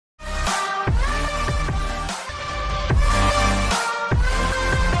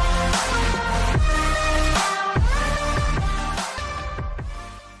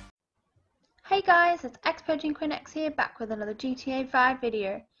guys, it's ᴛGᴇʀᴇ here, back with another GTA 5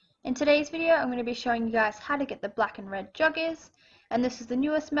 video. In today's video I'm going to be showing you guys how to get the black and red joggers, and this is the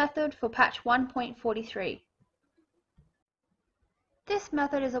newest method for patch 1.43. This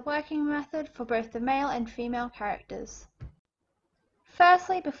method is a working method for both the male and female characters.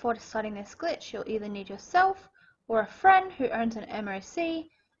 Firstly, before starting this glitch, you'll either need yourself or a friend who owns an MOC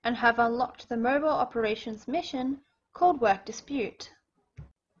and have unlocked the mobile operations mission called Work Dispute.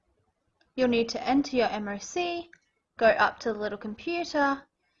 You'll need to enter your MOC, go up to the little computer,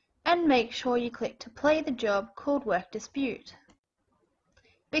 and make sure you click to play the job called Work Dispute.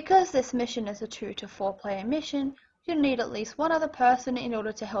 Because this mission is a 2 to 4 player mission, you'll need at least one other person in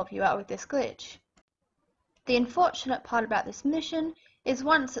order to help you out with this glitch. The unfortunate part about this mission is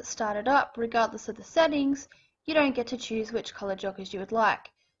once it's started up, regardless of the settings, you don't get to choose which color joggers you would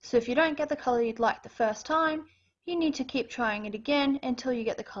like. So if you don't get the color you'd like the first time, you need to keep trying it again until you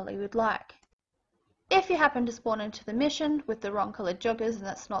get the color you would like. If you happen to spawn into the mission with the wrong colored joggers and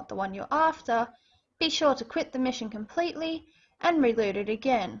that's not the one you're after, be sure to quit the mission completely and reload it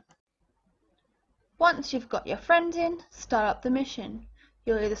again. Once you've got your friends in, start up the mission.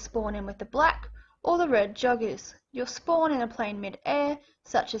 You'll either spawn in with the black or the red joggers. You'll spawn in a plane mid-air,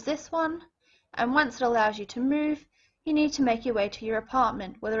 such as this one, and once it allows you to move, you need to make your way to your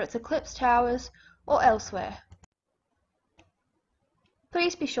apartment, whether it's Eclipse Towers or elsewhere.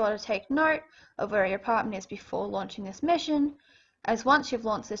 Please be sure to take note of where your apartment is before launching this mission, as once you've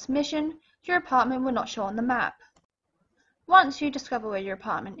launched this mission, your apartment will not show on the map. Once you discover where your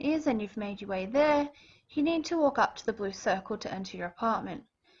apartment is and you've made your way there, you need to walk up to the blue circle to enter your apartment.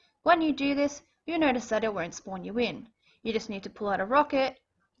 When you do this, you'll notice that it won't spawn you in. You just need to pull out a rocket,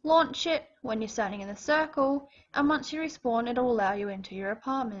 launch it when you're standing in the circle, and once you respawn, it will allow you into your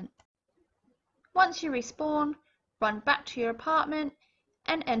apartment. Once you respawn, run back to your apartment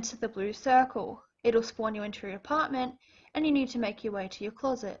and enter the blue circle. It'll spawn you into your apartment and you need to make your way to your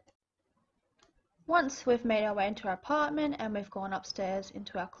closet. Once we've made our way into our apartment and we've gone upstairs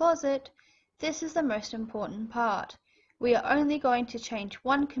into our closet, this is the most important part. We are only going to change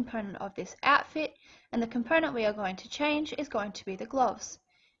one component of this outfit, and the component we are going to change is going to be the gloves.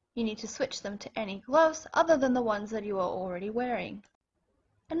 You need to switch them to any gloves other than the ones that you are already wearing.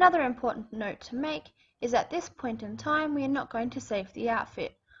 Another important note to make is at this point in time we are not going to save the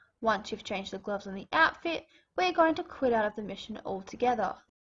outfit. Once you've changed the gloves on the outfit, we are going to quit out of the mission altogether.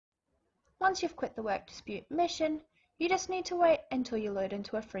 Once you've quit the Work Dispute mission, you just need to wait until you load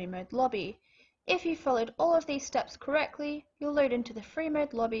into a free mode lobby. If you followed all of these steps correctly, you'll load into the free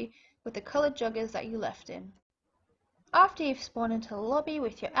mode lobby with the colored joggers that you left in. After you've spawned into the lobby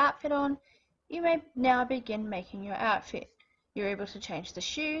with your outfit on, you may now begin making your outfit. You're able to change the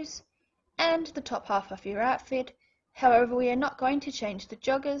shoes and the top half of your outfit. However, we are not going to change the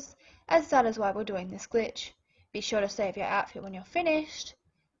joggers, as that is why we're doing this glitch. Be sure to save your outfit when you're finished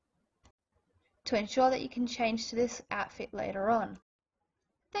to ensure that you can change to this outfit later on.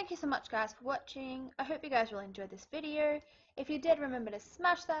 Thank you so much guys for watching. I hope you guys really enjoyed this video. If you did, remember to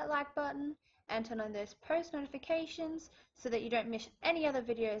smash that like button and turn on those post notifications so that you don't miss any other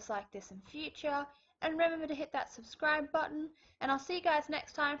videos like this in future. And remember to hit that subscribe button, and I'll see you guys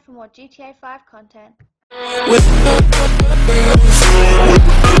next time for more GTA 5 content.